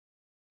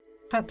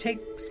Hot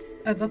Takes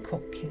of a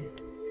Cult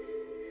Kid.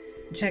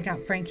 Check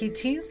out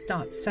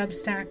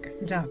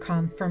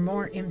frankietees.substack.com for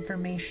more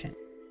information.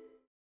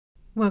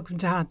 Welcome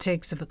to Hot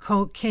Takes of a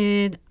Cult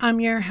Kid. I'm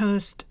your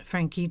host,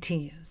 Frankie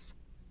Tees.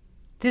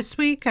 This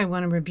week, I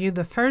want to review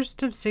the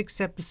first of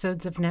 6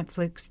 episodes of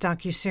Netflix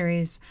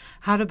docuseries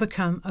How to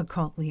Become a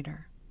Cult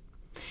Leader.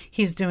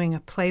 He's doing a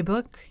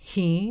playbook.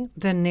 He,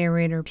 the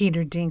narrator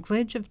Peter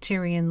Dinklage of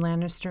Tyrion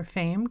Lannister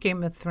fame,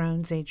 Game of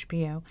Thrones,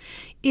 HBO,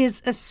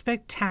 is a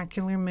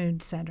spectacular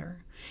mood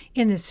setter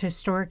in this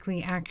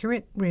historically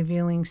accurate,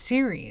 revealing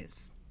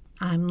series.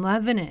 I'm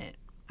loving it.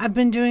 I've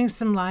been doing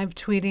some live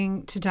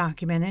tweeting to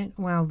document it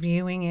while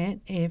viewing it.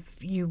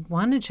 If you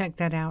want to check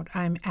that out,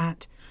 I'm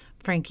at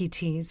Frankie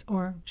Tees,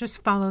 or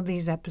just follow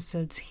these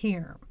episodes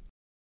here.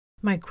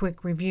 My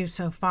quick review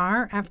so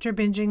far, after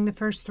binging the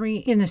first 3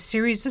 in the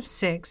series of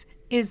 6,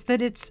 is that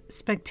it's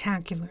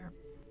spectacular.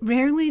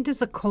 Rarely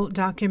does a cult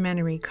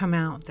documentary come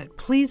out that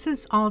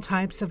pleases all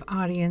types of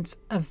audience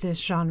of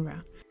this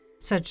genre,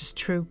 such as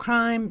true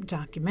crime,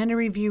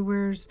 documentary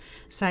viewers,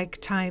 psych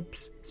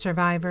types,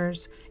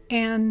 survivors,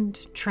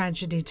 and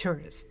tragedy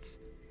tourists.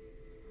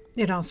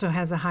 It also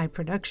has a high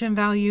production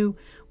value,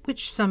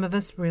 which some of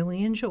us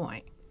really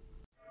enjoy.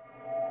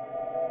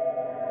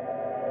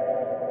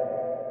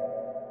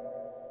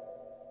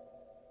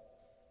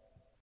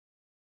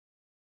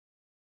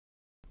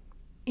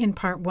 In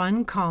part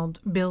 1, called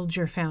Build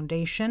Your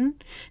Foundation,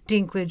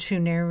 Dinklage, who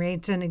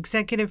narrates and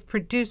executive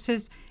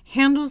produces,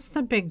 handles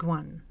the big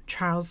one,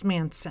 Charles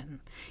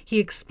Manson. He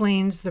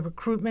explains the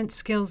recruitment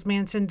skills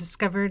Manson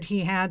discovered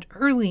he had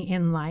early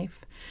in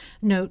life,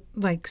 note,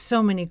 like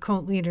so many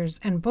cult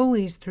leaders and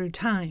bullies through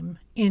time,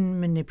 in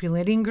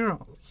manipulating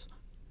girls.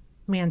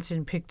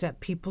 Manson picked up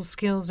people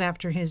skills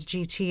after his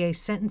GTA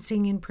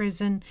sentencing in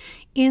prison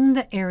in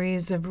the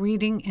areas of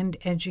reading and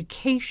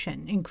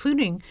education,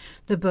 including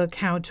the book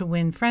How to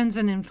Win Friends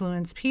and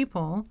Influence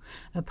People,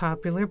 a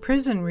popular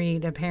prison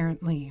read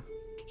apparently.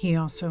 He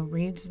also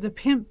reads the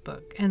Pimp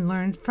book and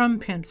learned from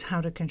pimps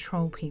how to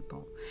control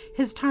people.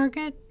 His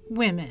target?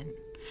 Women.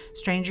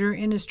 Stranger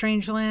in a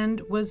Strange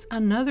Land was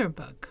another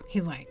book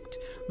he liked.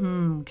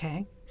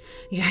 Okay.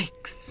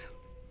 Yikes.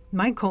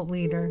 My cult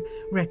leader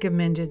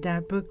recommended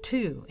that book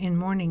too, in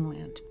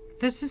Morningland.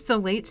 This is the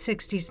late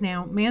 60s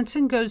now.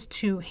 Manson goes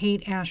to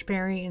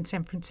Haight-Ashbury in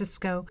San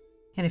Francisco,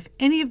 and if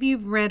any of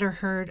you've read or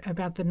heard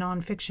about the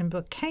nonfiction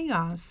book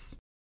Chaos,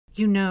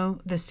 you know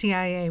the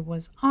CIA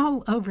was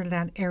all over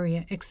that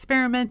area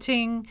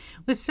experimenting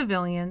with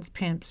civilians,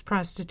 pimps,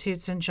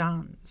 prostitutes, and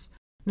johns.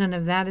 None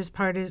of that is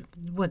part of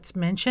what's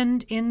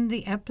mentioned in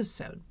the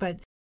episode,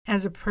 but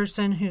as a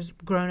person who's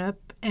grown up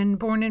and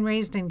born and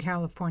raised in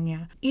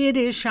California, it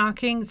is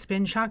shocking. It's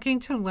been shocking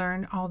to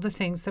learn all the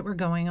things that were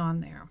going on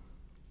there.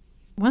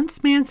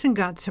 Once Manson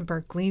got to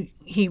Berkeley,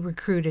 he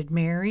recruited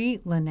Mary,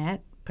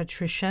 Lynette,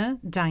 Patricia,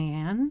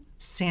 Diane,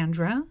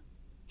 Sandra.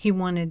 He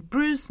wanted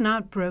bruised,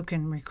 not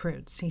broken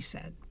recruits, he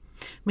said.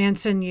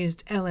 Manson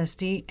used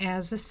LSD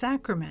as a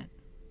sacrament.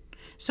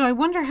 So I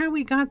wonder how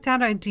he got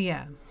that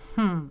idea.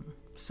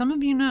 Some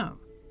of you know.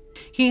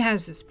 He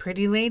has his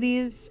pretty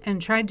ladies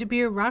and tried to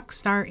be a rock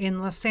star in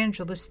Los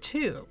Angeles,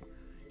 too.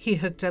 He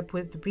hooked up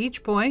with the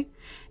Beach Boy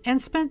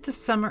and spent the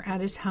summer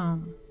at his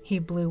home. He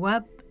blew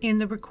up in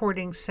the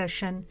recording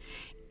session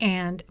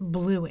and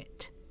blew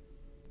it.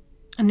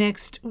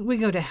 Next, we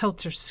go to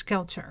Helter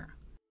Skelter.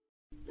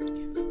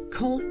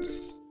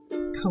 Cults,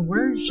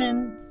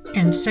 coercion,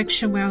 and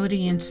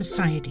sexuality in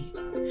society.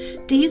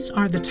 These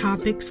are the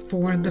topics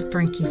for the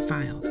Frankie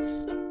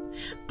Files.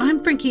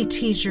 I'm Frankie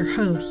Tees, your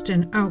host,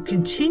 and I'll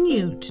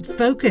continue to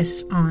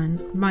focus on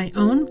my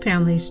own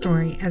family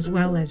story as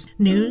well as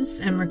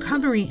news and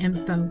recovery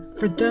info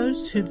for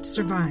those who've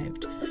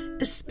survived,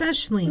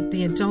 especially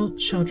the adult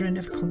children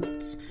of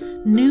cults.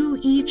 New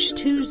each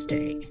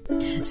Tuesday.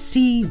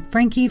 See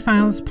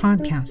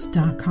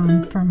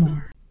FrankieFilesPodcast.com for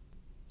more.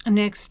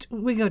 Next,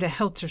 we go to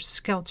Helter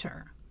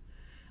Skelter,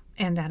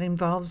 and that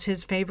involves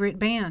his favorite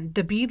band,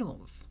 the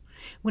Beatles.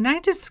 When I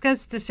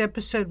discussed this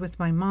episode with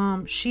my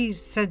mom, she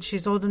said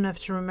she's old enough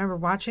to remember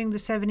watching the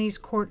 70s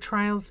court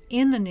trials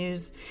in the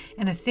news,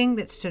 and a thing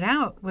that stood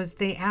out was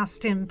they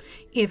asked him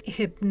if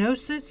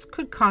hypnosis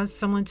could cause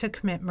someone to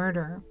commit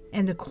murder,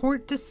 and the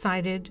court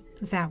decided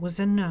that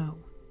was a no.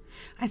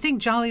 I think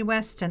Jolly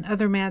West and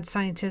other mad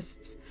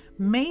scientists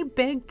may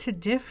beg to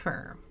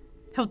differ.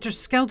 Helter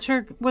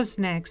Skelter was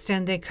next,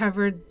 and they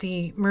covered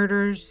the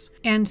murders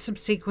and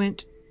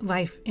subsequent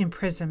life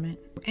imprisonment,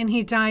 and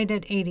he died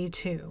at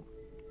 82.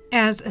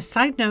 As a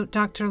side note,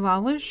 Dr.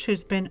 Lawlish,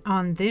 who's been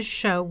on this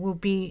show, will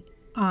be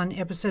on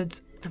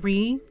episodes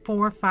 3,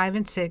 4, 5,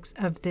 and 6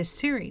 of this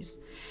series.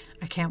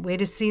 I can't wait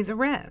to see the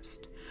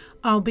rest.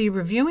 I'll be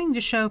reviewing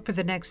the show for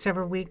the next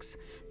several weeks.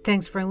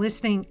 Thanks for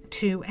listening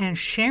to and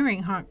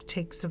sharing Hot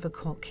Takes of a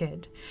Cult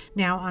Kid.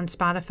 Now on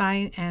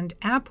Spotify and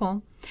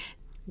Apple.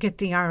 Get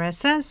the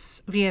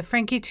RSS via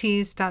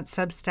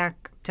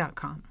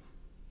frankietees.substack.com.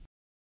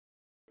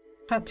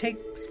 Hot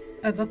Takes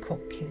of a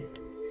Cult Kid.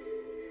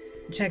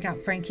 Check out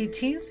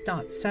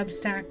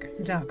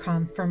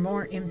frankietees.substack.com for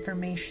more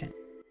information.